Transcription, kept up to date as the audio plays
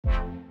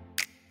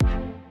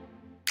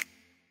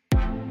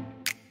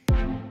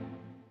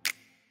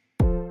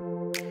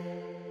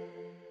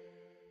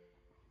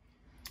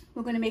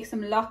We're going to make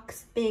some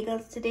lox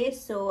bagels today,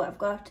 so I've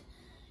got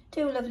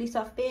 2 lovely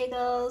soft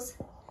bagels,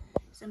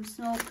 some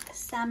smoked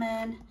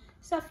salmon,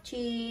 soft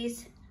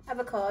cheese,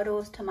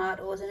 avocados,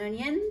 tomatoes and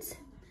onions.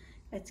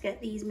 Let's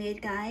get these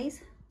made,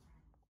 guys.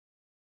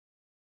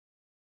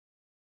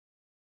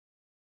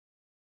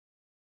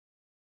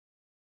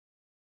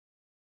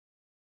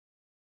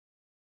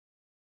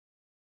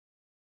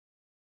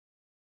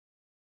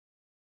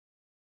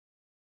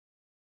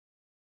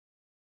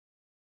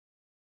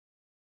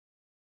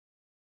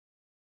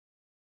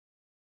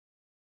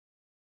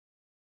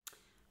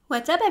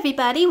 What's up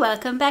everybody,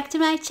 welcome back to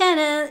my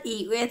channel,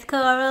 Eat with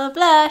Coral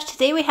Blush.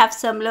 Today we have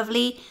some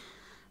lovely,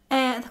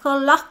 they're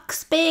called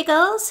lox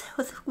bagels.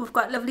 We've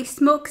got lovely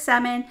smoked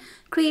salmon,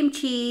 cream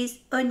cheese,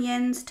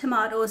 onions,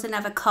 tomatoes and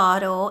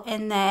avocado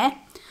in there.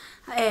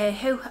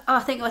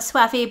 I think it was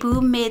Suave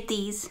Boom made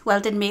these. Well,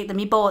 didn't make them,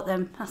 he bought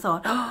them. I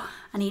thought, oh,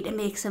 I need to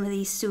make some of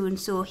these soon.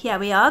 So here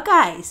we are,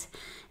 guys.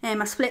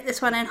 I split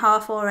this one in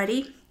half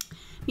already.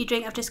 Me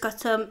drink, I've just got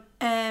some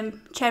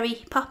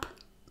cherry pop,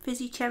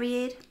 fizzy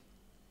cherryade.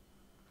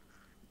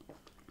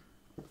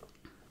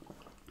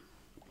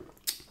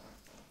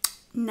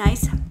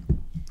 Nice.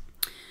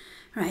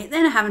 Right,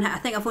 then I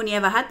think I've only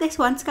ever had this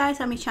once,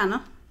 guys, on my channel.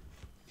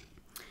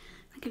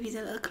 I'll give you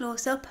a little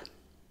close up.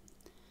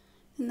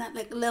 Doesn't that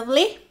look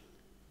lovely?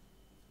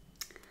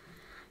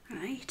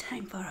 Right,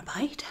 time for a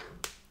bite.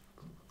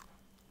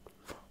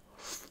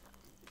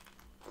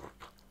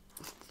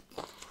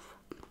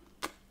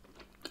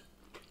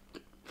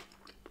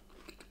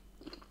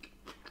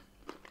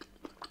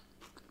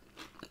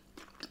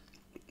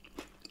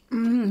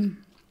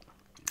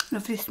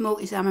 Lovely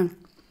smoky salmon.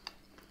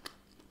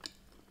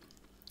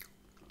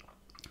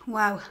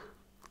 Wow.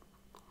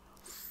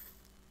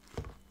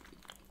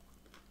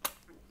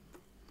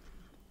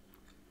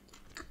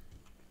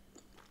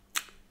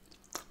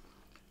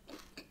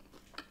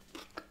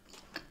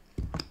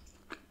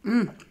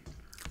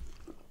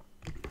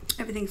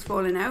 Everything's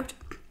falling out.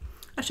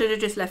 I should have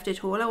just left it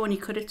whole. I only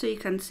cut it so you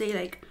can see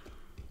like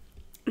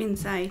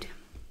inside.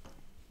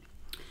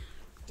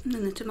 And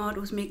then the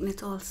tomatoes making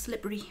it all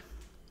slippery.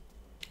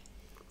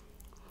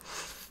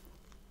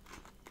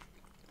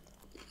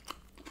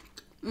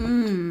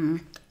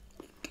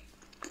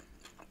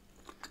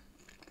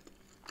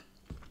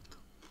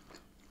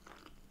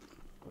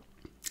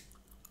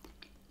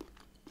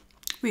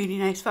 Really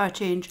nice for a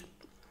change.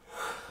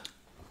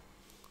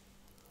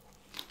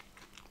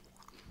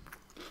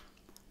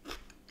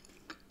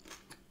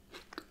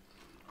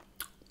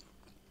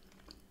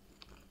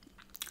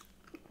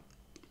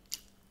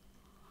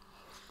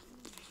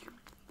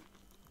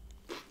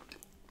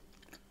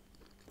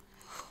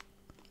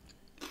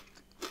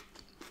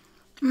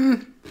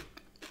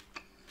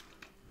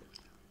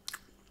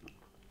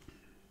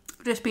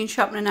 Just been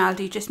shopping in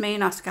Aldi, just me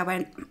and Oscar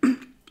went.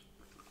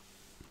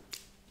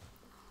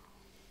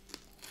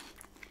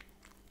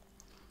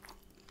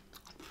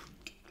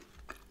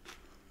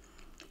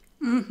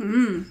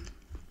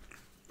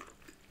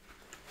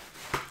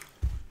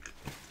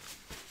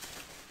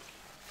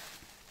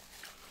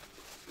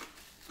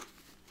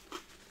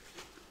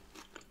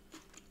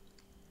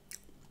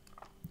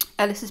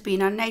 Ellis has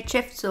been on night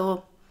shift,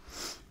 so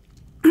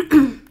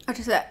I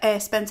just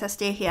let Spencer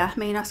stay here.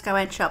 Me and Oscar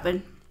went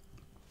shopping.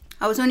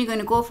 I was only going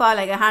to go for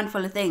like a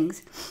handful of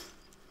things,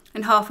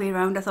 and halfway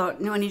around I thought,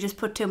 no, when you just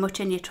put too much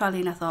in your trolley,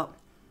 and I thought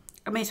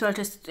I may as well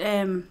just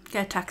get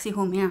a taxi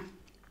home here.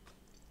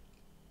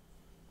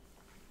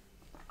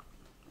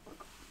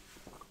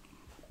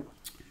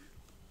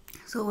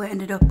 So we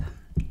ended up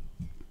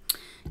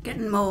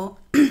getting more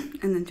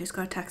and then just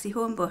got a taxi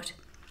home, but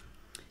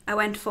I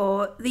went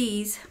for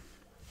these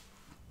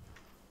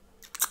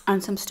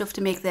and some stuff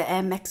to make the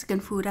Mexican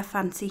food I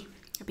fancy.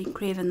 I've been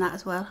craving that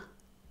as well.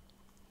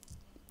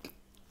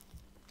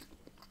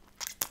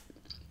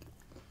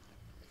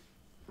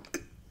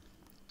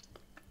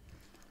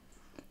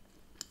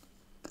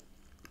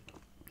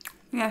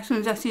 Yeah, as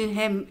soon as I've seen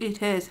him eat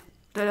his,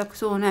 they look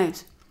so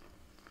nice.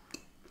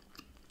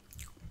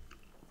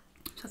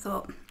 So I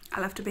thought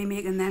I'll have to be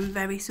making them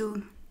very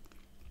soon.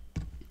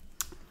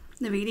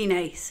 They're really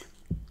nice.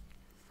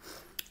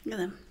 Look at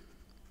them.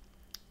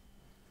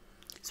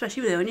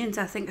 Especially with the onions,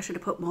 I think I should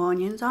have put more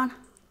onions on.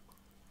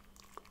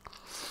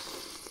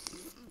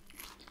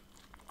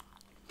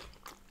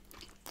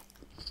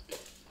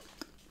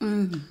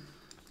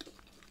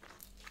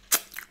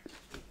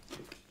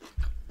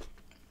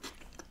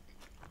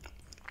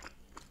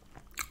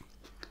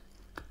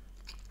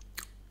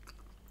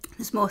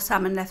 There's more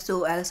salmon left,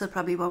 so Ellis will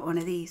probably want one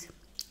of these.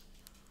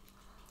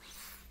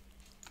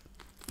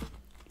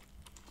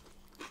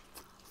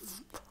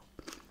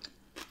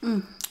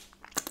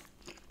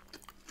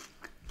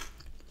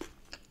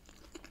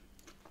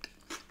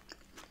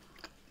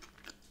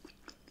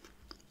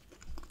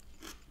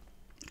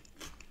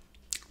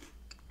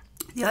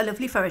 They are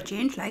lovely for a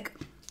change, like.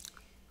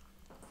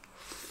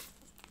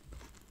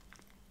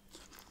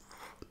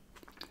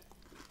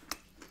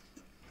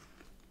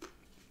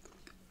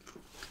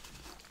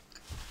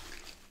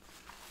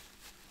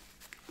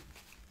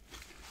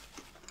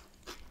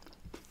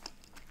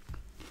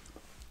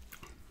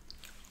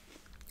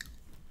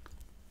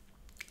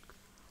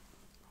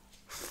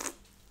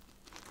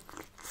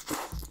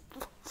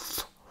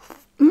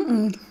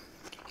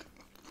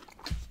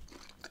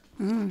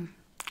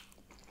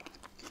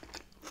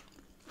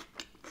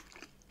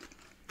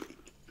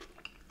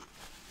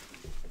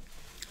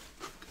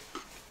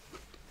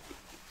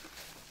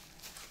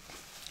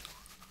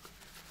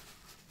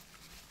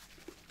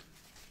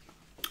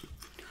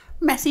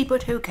 messy,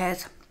 but who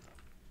cares?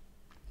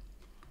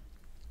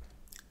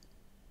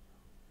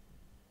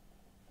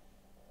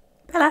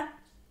 Bella, what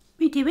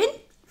are you doing?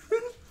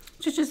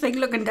 She's just like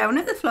looking down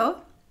at the floor.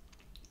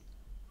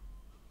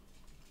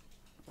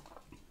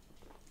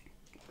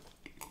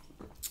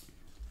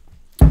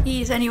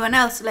 Is anyone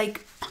else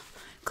like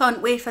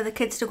can't wait for the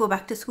kids to go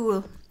back to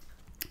school?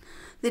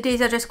 The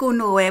days are just going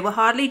nowhere. We're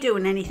hardly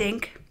doing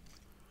anything.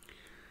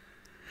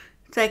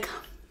 It's like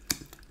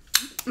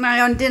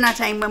now on dinner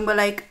time when we're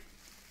like,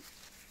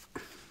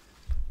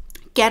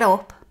 get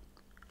up.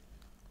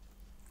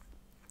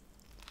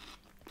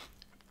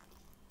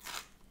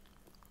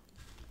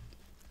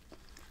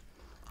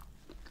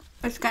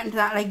 It's getting to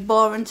that like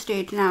boring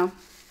stage now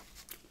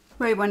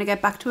where you want to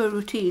get back to a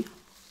routine.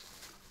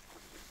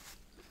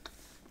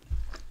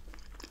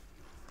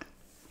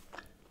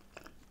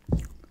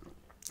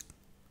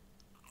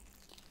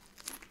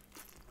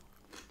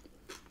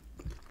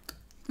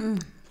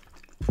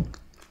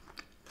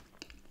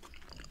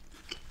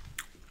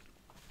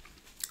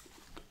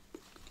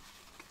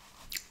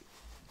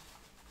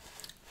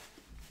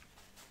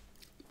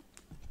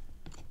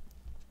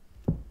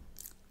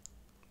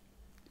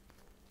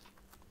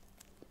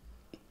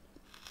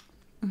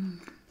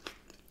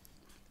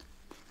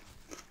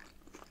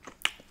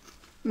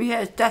 My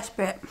hair is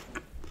desperate.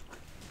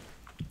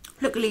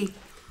 Luckily,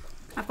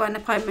 I've got an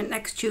appointment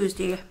next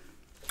Tuesday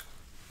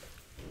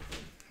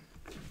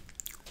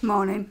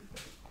morning.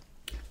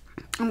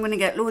 I'm going to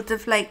get loads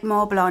of like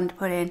more blonde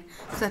put in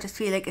because I just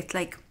feel like it's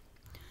like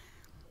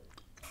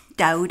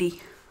dowdy.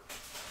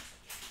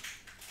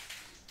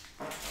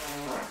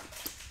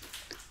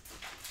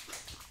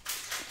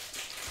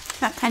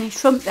 That tiny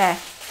shrimp there.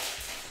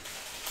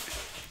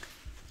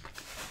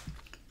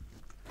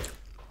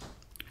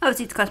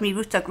 Obviously it's because my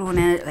roots are growing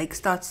and it like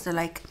starts to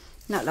like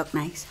not look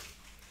nice.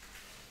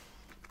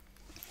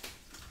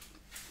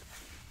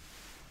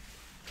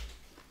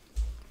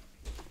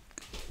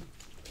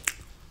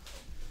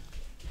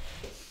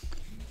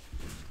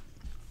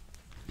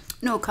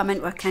 No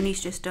comment what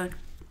Kenny's just done.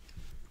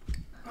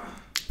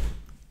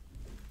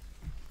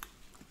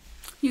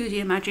 Use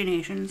your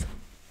imaginations.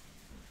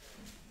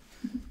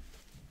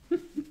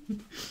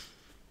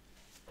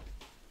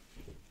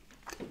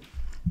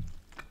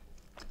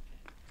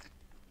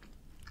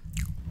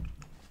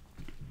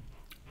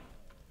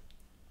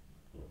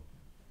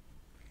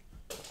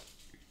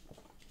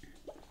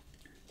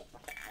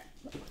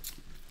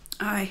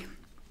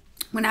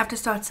 I'm gonna have to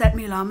start setting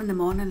my alarm in the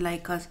morning,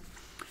 like, cause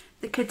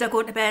the kids are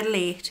going to bed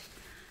late,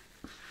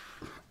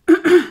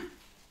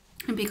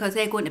 and because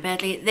they're going to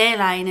bed late, they're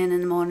lying in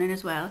the morning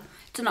as well.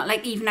 It's not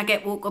like even I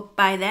get woke up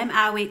by them.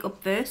 I wake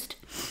up first.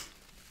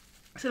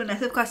 So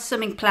unless I've got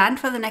something planned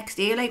for the next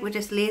day, like we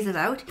just lays it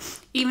out.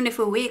 Even if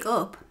we wake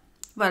up,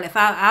 well, if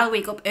I'll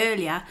wake up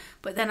earlier,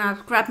 but then I'll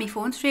grab my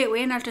phone straight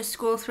away and I'll just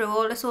scroll through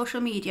all the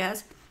social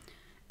medias,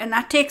 and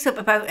that takes up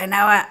about an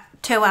hour,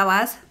 2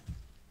 hours.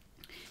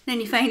 Then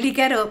you finally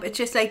get up. It's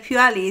just like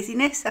pure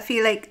laziness. I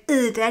feel like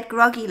dead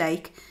groggy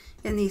like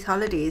in these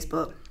holidays,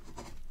 but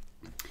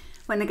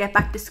when I get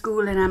back to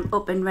school and I'm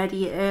up and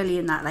ready early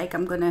and that, like,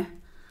 I'm gonna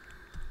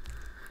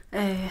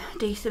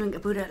do something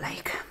about it,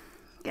 like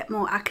get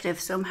more active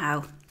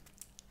somehow.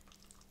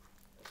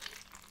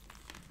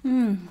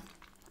 So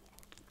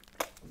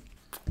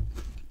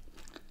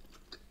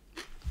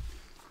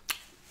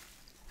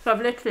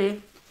I've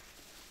literally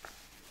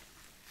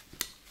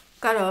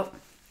got up,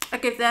 I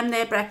give them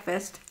their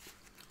breakfast,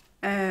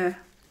 I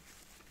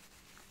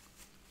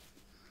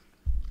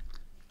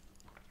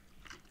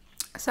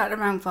sat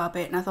around for a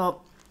bit and I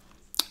thought,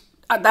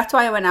 that's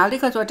why I went Aldi,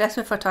 because we're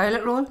desperate for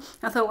toilet roll.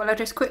 I thought, well, I'll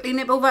just quickly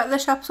nip over to the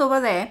shops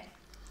over there,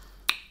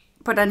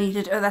 but I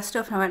needed other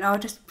stuff and I went, oh,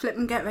 just flip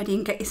and get ready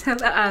and get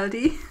yourself at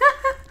Aldi.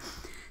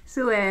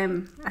 So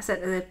I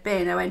said to the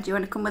Ben, I went, do you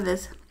want to come with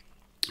us?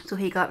 So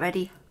he got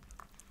ready.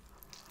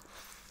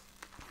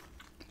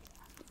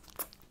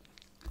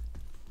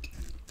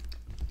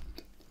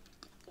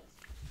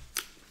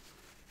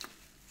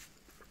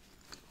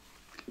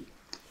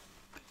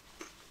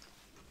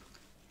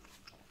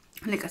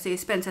 Like I say,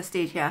 Spencer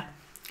stayed here.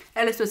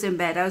 Ellis was in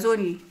bed. I was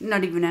only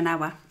not even an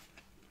hour.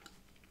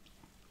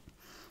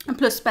 And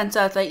plus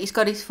Spencer's like, he's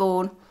got his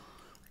phone.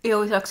 He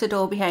always locks the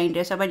door behind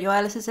us. I went, yo,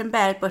 Ellis is in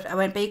bed, but I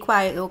went, be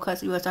quiet though, because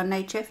he was on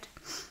night shift.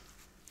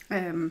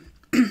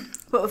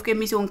 But we've given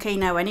him his own key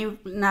now anyway,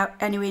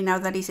 now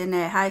that he's in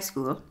high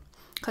school,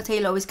 because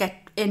he'll always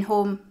get in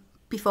home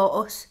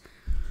before us.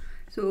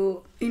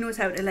 So he knows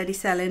how to let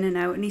himself in and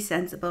out, and he's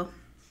sensible.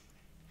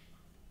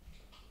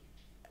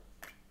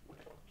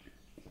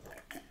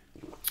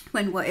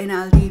 When we're in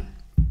Aldi,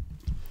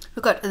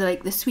 we got to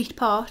like the sweet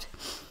part,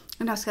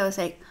 and Oscar was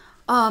like,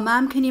 oh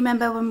Mum, can you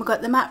remember when we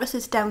got the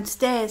mattresses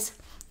downstairs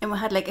and we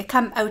had like a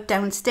camp out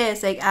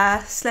downstairs? Like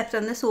I slept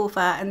on the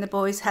sofa and the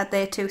boys had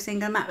their 2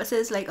 single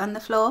mattresses like on the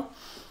floor,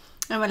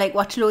 and we like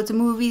watched loads of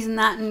movies and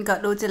that, and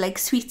got loads of like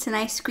sweets and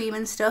ice cream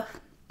and stuff.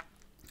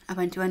 I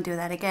went, do you want to do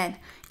that again?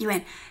 You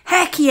went,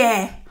 heck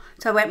yeah!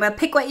 So I went, well,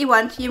 pick what you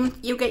want.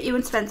 You get you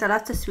and Spencer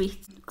lots of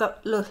sweets.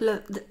 Got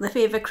the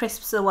favourite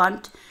crisps they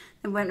want.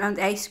 and went around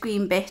the ice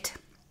cream bit.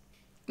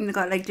 And I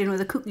got like, you know,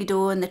 the cookie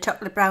dough and the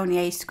chocolate brownie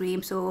ice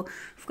cream. So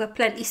we've got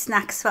plenty of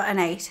snacks for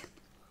tonight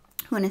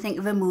when I think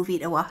of a movie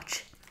to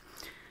watch.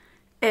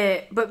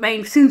 But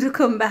mine, as soon as I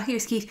come back, he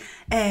was Keith,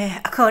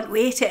 I can't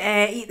wait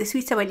to eat the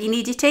sweets. I went, you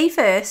need your tea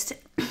first.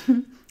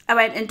 I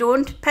went, and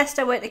don't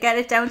pester her to get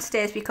it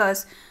downstairs,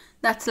 because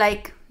that's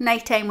like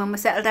night time when we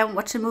settle down and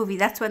watch a movie.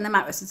 That's when the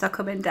mattresses are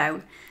coming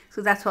down.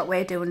 So that's what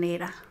we're doing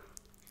later.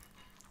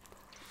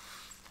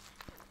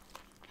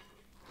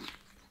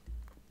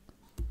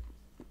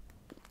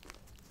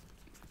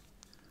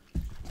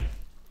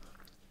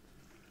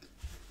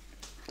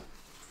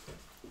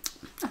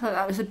 I thought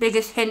that was the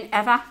biggest hint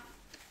ever.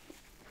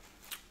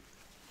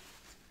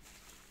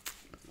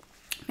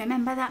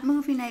 Remember that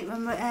movie night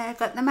when we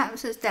got the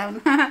mattresses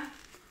down?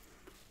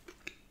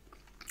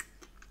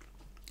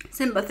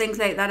 Simple things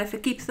like that, if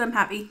it keeps them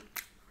happy.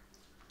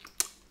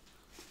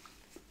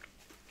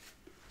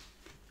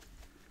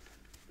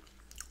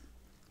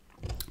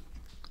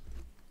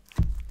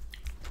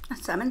 That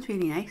salmon's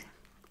really nice.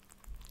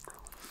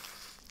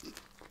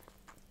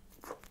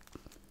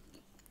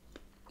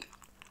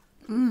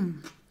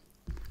 Mmm.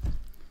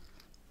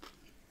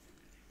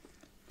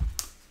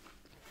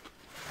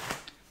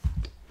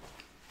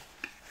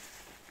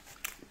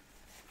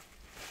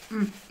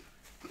 Mmm.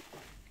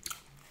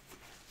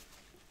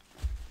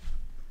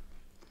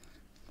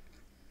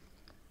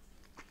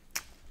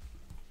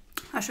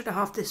 I should have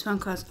halved this one,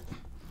 because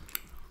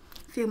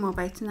a few more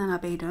bites and then I'll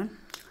be done.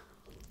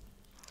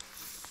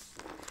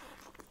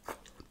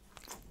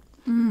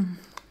 Mmm.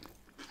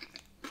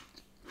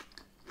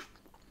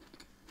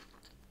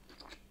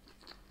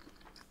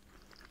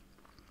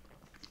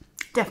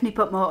 Definitely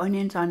put more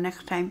onions on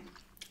next time.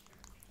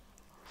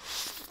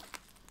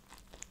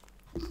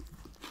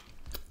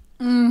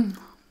 Mmm.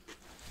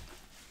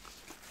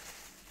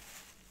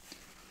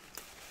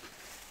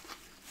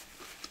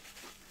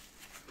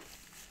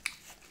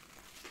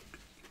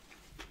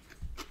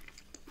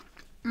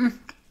 Mmm.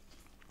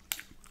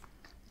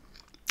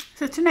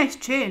 So it's a nice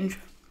change.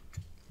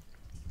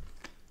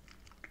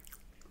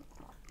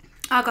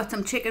 I got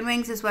some chicken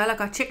wings as well. I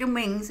got chicken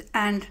wings,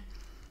 and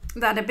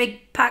they had a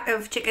big pack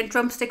of chicken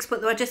drumsticks,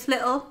 but they were just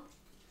little.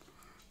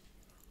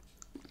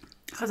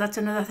 Because that's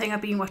another thing,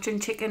 I've been watching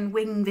chicken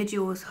wing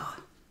videos. Oh.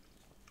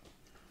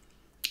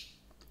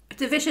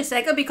 It's a vicious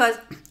cycle, because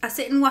I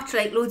sit and watch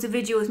like loads of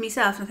videos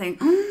myself and I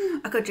think,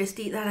 I could just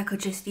eat that, I could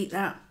just eat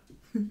that.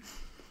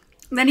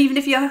 Then even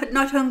if you're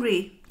not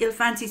hungry, you'll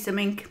fancy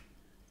something.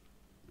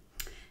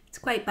 It's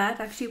quite bad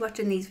actually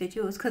watching these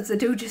videos, because they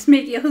do just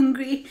make you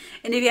hungry.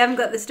 And if you haven't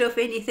got the stuff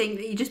in, you think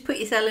that you just put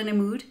yourself in a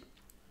mood.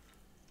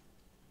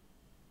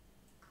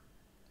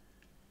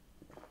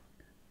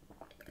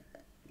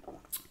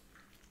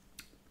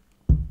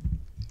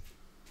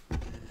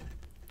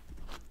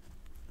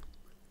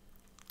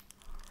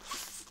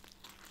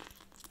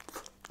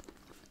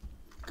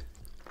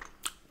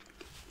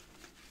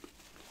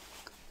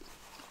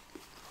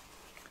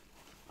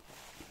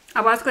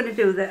 I was going to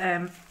do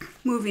the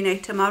movie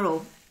night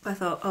tomorrow. I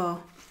thought,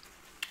 oh,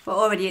 we're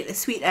already at the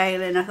sweet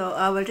aisle, and I thought,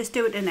 oh, we'll just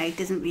do it tonight.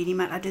 Doesn't really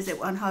matter, does it?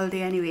 We're on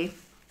holiday anyway.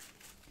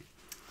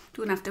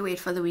 Don't have to wait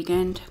for the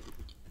weekend.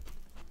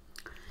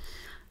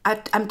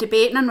 I'm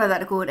debating on whether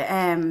to go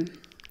to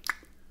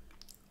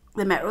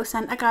the Metro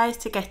Centre, guys,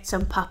 to get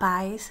some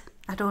Popeyes.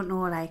 I don't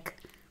know, like...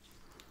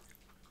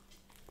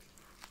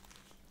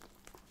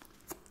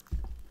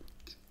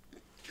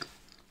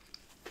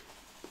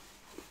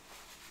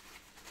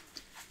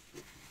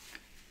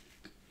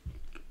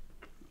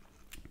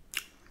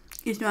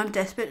 You know, I'm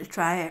desperate to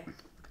try it.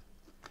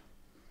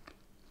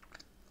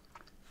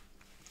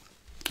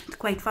 It's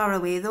quite far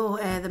away though,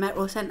 the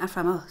Metro Centre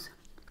from us.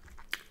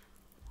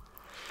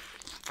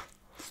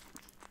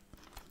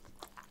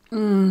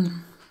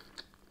 Mmm.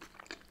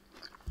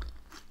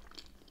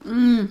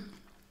 Mmm.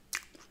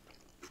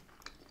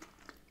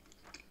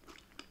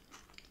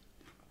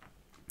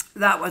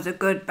 That was a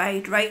good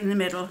bite, right in the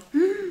middle.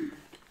 Mm.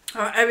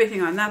 Oh,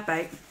 everything on that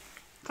bite.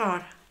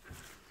 God.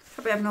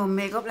 Probably have no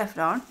makeup left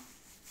on.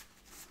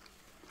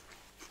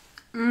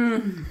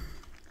 Mmm.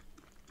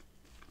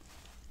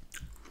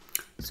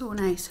 So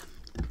nice.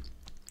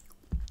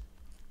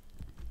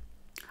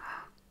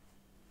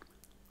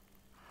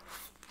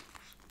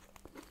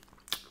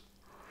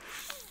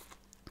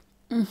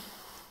 Mm.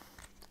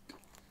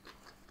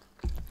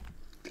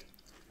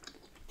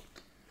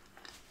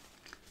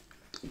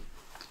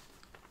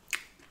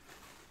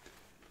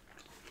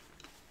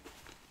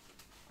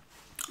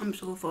 I'm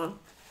so full.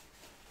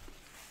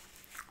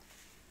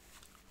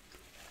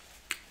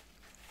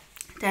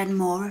 Then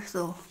more,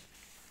 so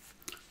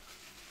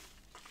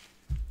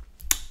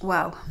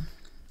wow.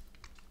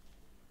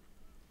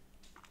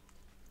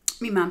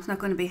 My mum's not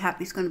going to be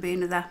happy. It's going to be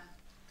another,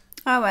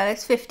 oh well,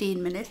 it's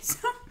 15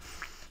 minutes.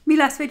 My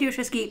last video was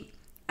just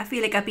I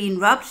feel like I've been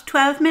robbed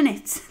 12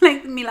 minutes,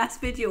 like my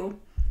last video.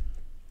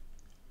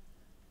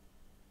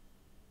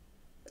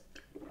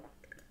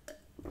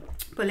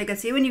 But like I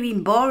say, when you've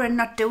been boring,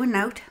 not doing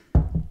out.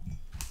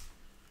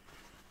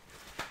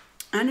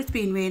 And it's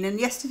been raining.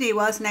 Yesterday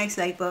was nice,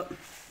 like, but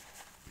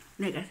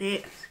like I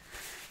say,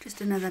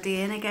 just another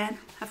day in again.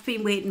 I've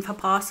been waiting for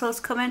parcels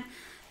coming,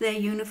 their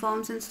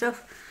uniforms and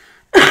stuff,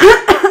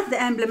 the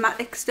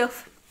emblematic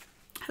stuff.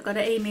 I got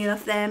an email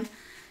of them,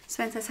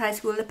 Spencer's High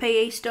School, the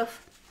PE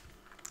stuff.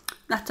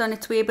 That's on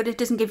its way, but it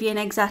doesn't give you an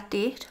exact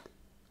date.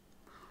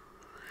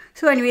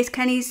 So anyways,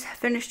 Kenny's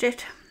finished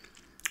it.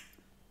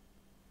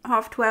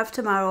 12:30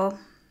 tomorrow.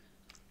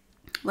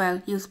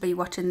 Well, you'll be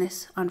watching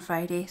this on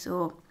Friday,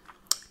 so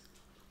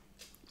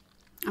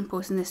I'm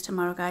posting this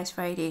tomorrow, guys,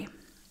 Friday.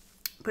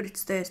 But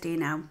it's Thursday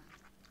now.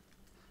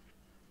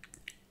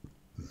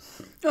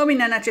 Oh, my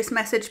nana just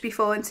messaged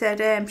before and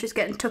said she's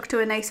getting took to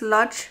a nice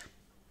lodge.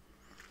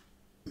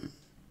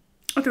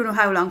 I don't know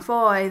how long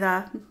for,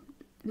 either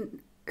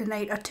a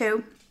night or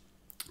two,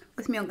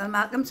 with my Uncle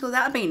Malcolm, so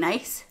that'll be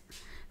nice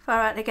for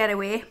her to get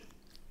away.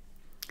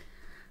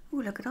 Oh,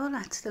 look at all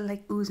that, still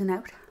like oozing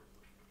out.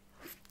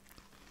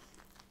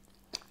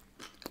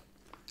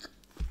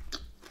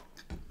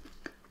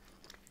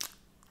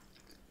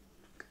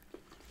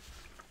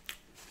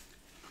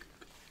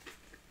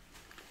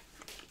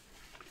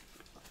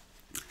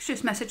 She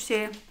just messaged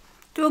saying,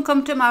 don't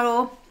come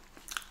tomorrow,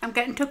 I'm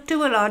getting took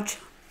to a lodge.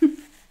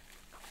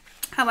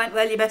 I went,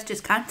 well, you best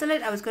just cancel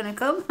it, I was going to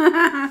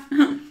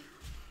come.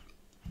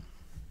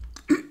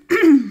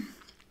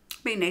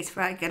 Be nice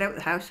for her to get out of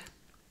the house.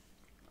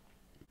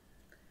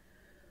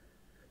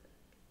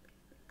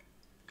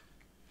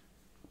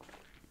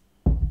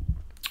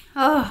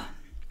 Oh,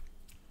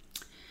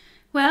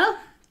 well,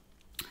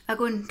 I'll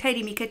go and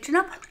tidy my kitchen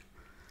up.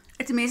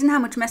 It's amazing how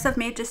much mess I've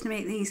made just to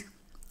make these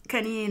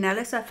Kenny and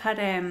Ellis. I've had,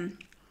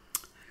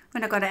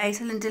 when I got an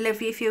Iceland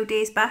delivery a few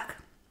days back,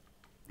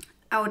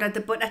 I ordered the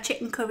butter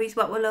chicken curries,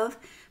 what we love,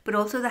 but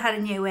also they had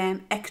a new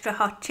extra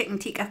hot chicken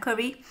tikka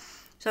curry.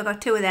 So I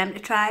got 2 of them to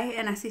try,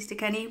 and I said to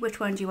Kenny,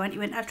 which one do you want? He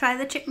went, I'll try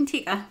the chicken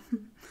tikka.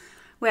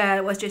 Well,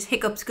 it was just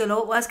hiccups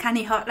galore. It was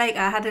Kenny hot, like,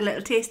 I had a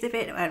little taste of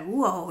it. I went,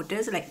 whoa, it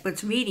does, like, but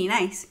it's really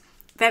nice.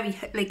 Very,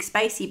 like,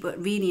 spicy, but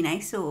really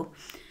nice. So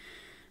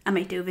I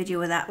might do a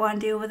video of that one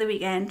day over the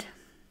weekend.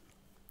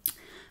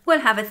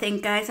 We'll have a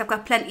think, guys. I've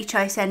got plenty of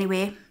choice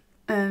anyway.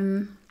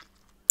 I'm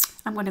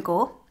going to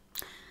go.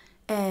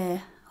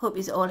 Hope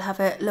you all have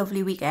a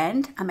lovely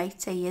weekend. I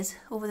might say yes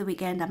over the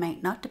weekend, I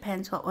might not.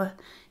 Depends what we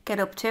get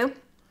up to.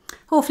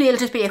 Hopefully it'll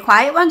just be a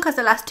quiet one, because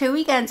the last 2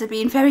 weekends have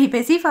been very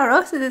busy for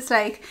us. And it's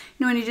like,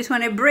 you know, when you just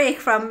want to break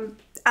from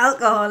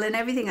alcohol and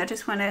everything, I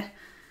just want to,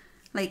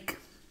 like,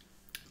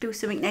 do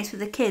something nice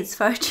with the kids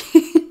for a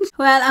change.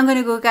 Well, I'm going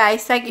to go,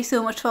 guys. Thank you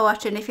so much for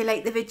watching. If you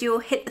like the video,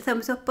 hit the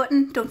thumbs up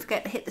button. Don't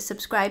forget to hit the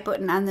subscribe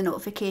button and the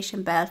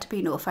notification bell to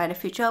be notified of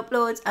future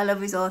uploads. I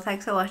love you all.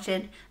 Thanks for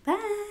watching.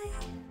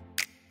 Bye.